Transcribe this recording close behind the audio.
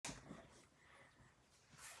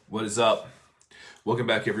What is up? Welcome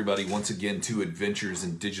back, everybody, once again to Adventures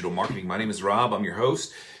in Digital Marketing. My name is Rob. I'm your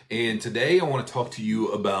host. And today I want to talk to you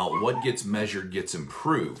about what gets measured gets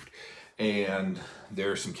improved. And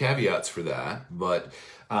there are some caveats for that. But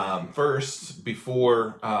first,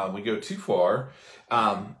 before we go too far,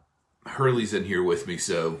 Hurley's in here with me.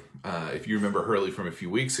 So if you remember Hurley from a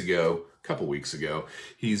couple weeks ago,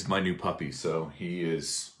 he's my new puppy. So he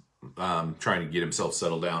is trying to get himself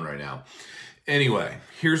settled down right now. Anyway,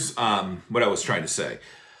 here's what I was trying to say.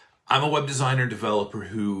 I'm a web designer and developer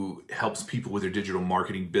who helps people with their digital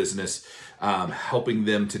marketing business, helping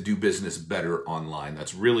them to do business better online.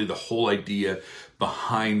 That's really the whole idea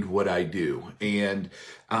behind what I do. And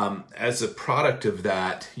as a product of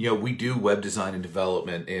that, we do web design and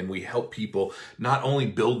development, and we help people not only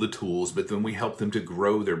build the tools, but then we help them to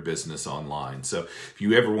grow their business online. So if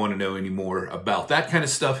you ever want to know any more about that kind of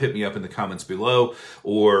stuff, hit me up in the comments below,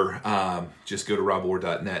 or just go to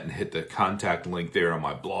roborr.net and hit the contact link there on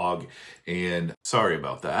my blog. And sorry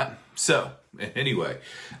about that. So anyway,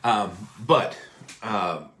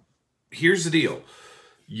 here's the deal.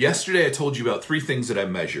 Yesterday, I told you about 3 things that I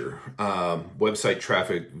measure: website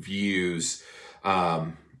traffic, views,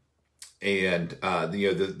 and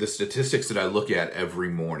the statistics that I look at every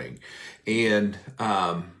morning. And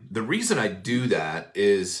the reason I do that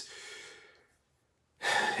is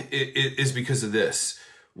because of this.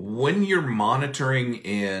 When you're monitoring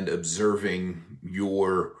and observing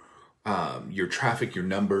your traffic, your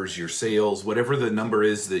numbers, your sales, whatever the number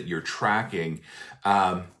is that you're tracking,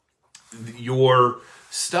 your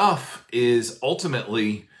stuff is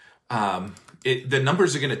ultimately, the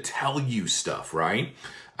numbers are going to tell you stuff, right?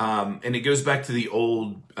 And it goes back to the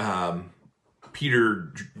old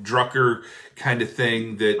Peter Drucker kind of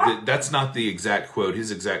thing. That's not the exact quote. His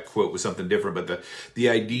exact quote was something different, but the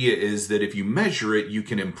idea is that if you measure it, you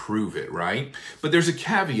can improve it, right? But there's a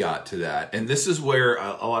caveat to that, and this is where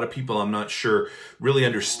a lot of people, I'm not sure, really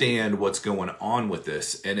understand what's going on with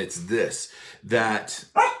this, and it's this, that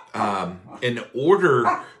in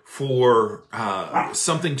order for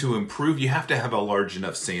something to improve, you have to have a large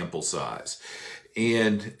enough sample size.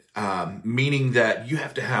 And meaning that you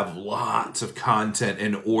have to have lots of content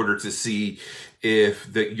in order to see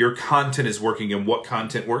if your content is working and what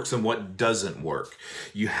content works and what doesn't work.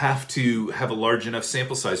 You have to have a large enough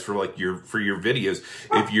sample size for your videos.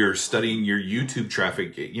 If you're studying your YouTube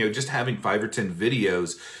traffic, just having 5 or 10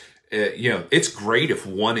 videos, it's great if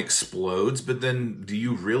one explodes, but then do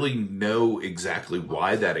you really know exactly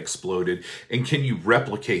why that exploded? And can you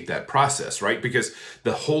replicate that process, right? Because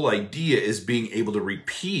the whole idea is being able to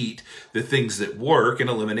repeat the things that work and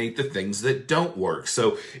eliminate the things that don't work.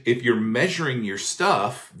 So if you're measuring your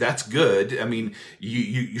stuff, that's good. I mean,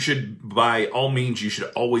 you should, by all means, you should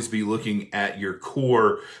always be looking at your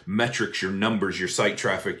core metrics, your numbers, your site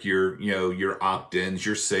traffic, your opt-ins,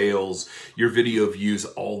 your sales, your video views,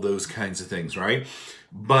 all those kinds of things, right?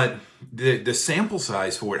 But the sample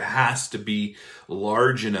size for it has to be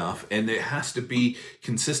large enough, and it has to be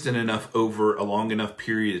consistent enough over a long enough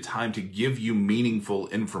period of time to give you meaningful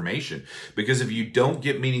information. Because if you don't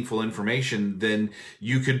get meaningful information, then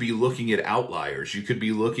you could be looking at outliers. You could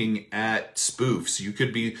be looking at spoofs. You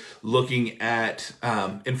could be looking at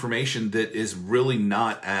information that is really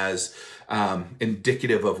not as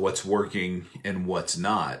indicative of what's working and what's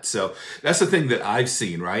not. So that's the thing that I've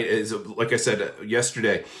seen, right? Is, like I said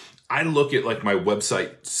yesterday, I look at my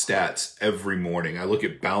website stats every morning. I look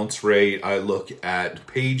at bounce rate. I look at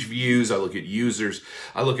page views. I look at users.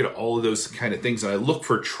 I look at all of those kind of things, and I look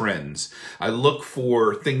for trends. I look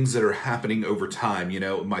for things that are happening over time.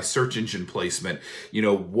 My search engine placement,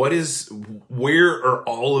 where are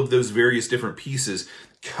all of those various different pieces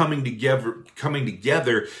coming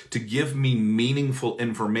together to give me meaningful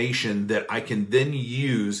information that I can then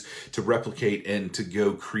use to replicate and to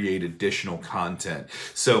go create additional content.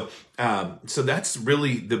 So that's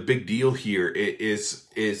really the big deal here. Is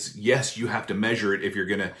yes, you have to measure it if you're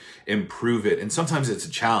going to improve it. And sometimes it's a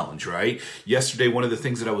challenge, right? Yesterday, one of the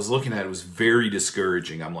things that I was looking at was very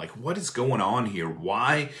discouraging. I'm like, what is going on here?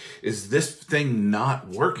 Why is this thing not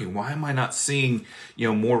working? Why am I not seeing,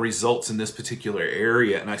 more results in this particular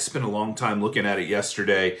area? And I spent a long time looking at it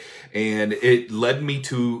yesterday, and it led me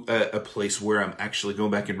to a place where I'm actually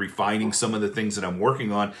going back and refining some of the things that I'm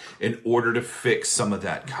working on in order to fix some of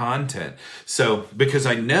that content. content. So because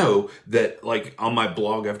I know that like on my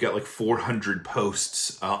blog, I've got like 400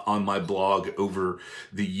 posts on my blog over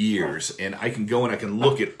the years, and I can go and I can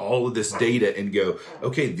look at all of this data and go,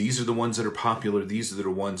 okay, these are the ones that are popular. These are the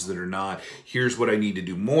ones that are not. Here's what I need to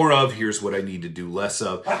do more of. Here's what I need to do less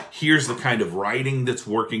of. Here's the kind of writing that's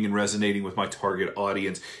working and resonating with my target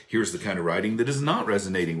audience. Here's the kind of writing that is not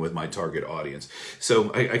resonating with my target audience.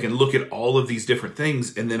 So I can look at all of these different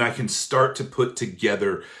things, and then I can start to put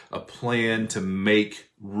together a plan to make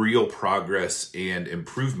real progress and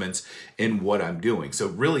improvements in what I'm doing. So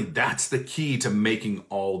really that's the key to making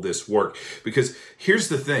all this work, because here's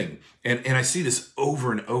the thing, and I see this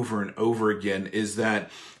over and over and over again, is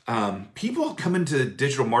that people come into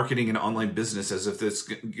digital marketing and online business as if it's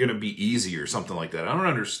going to be easy or something like that. I don't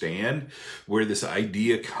understand where this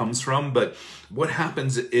idea comes from, but what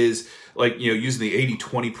happens is, like, using the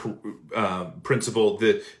 80-20 principle,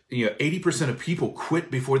 that 80% of people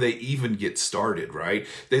quit before they even get started, right?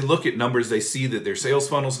 They look at numbers, they see that their sales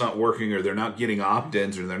funnel's not working, or they're not getting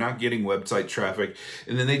opt-ins, or they're not getting website traffic,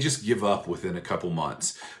 and then they just give up within a couple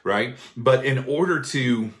months, right? But in order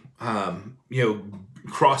to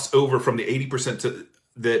cross over from the 80%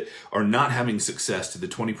 that are not having success to the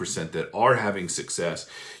 20% that are having success,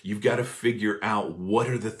 you've got to figure out what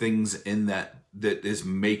are the things in that is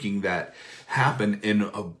making that happen. And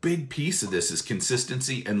a big piece of this is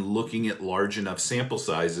consistency and looking at large enough sample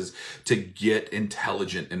sizes to get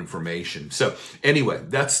intelligent information. So anyway,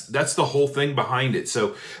 that's the whole thing behind it.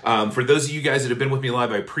 So for those of you guys that have been with me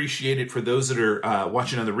live, I appreciate it. For those that are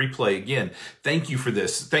watching on the replay, again, thank you for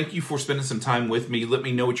this. Thank you for spending some time with me. Let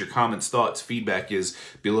me know what your comments, thoughts, feedback is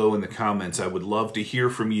below in the comments. I would love to hear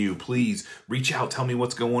from you. Please reach out. Tell me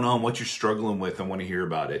what's going on, what you're struggling with. I want to hear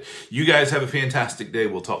about it. You guys have a fantastic day.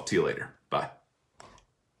 We'll talk to you later.